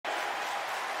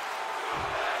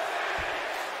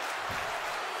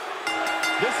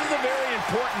This is a very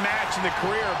important match in the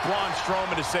career of Braun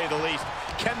Strowman, to say the least.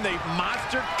 Can the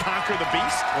monster conquer the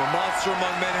beast? Well, Monster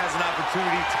Among Men has an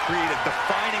opportunity to create a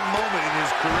defining moment in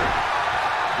his career.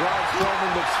 Braun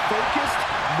Strowman looks focused,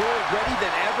 more ready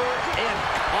than ever, and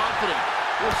confident.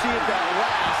 We'll see if that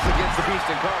lasts against the Beast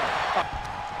incarnate.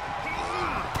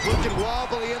 Looking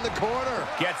wobbly in the corner.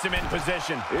 Gets him in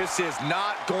position. This is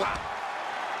not going...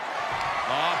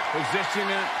 Position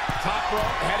in top rope,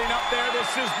 heading up there. This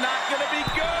is not going to be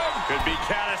good. Could be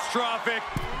catastrophic.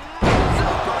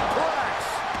 Super-plex.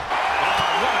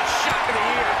 Oh, what a shock of the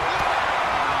year.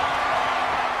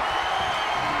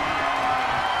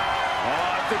 Oh,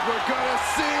 I think we're going to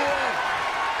see it.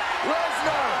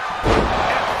 Lesnar.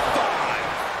 F5.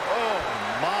 Oh,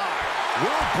 my.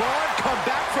 Will Braun come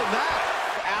back from that?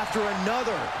 After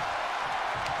another.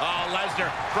 Oh, Lesnar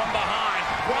from behind.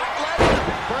 Brock Lesnar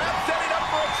perhaps setting up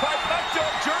for a trifecta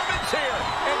of Germans here.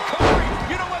 And Corey,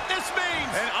 you know what this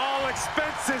means? An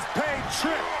all-expenses paid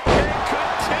trip. And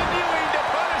continuing to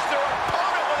punish their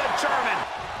opponent with a German.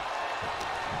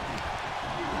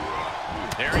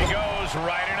 There he goes,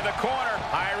 right into the corner.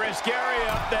 High-risk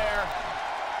area up there.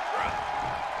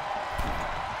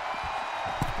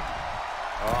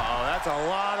 Uh-oh, that's a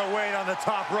lot of weight on the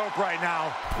top rope right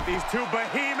now. These two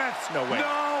behemoths. No way.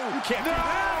 No! You can't do no!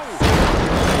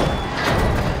 that.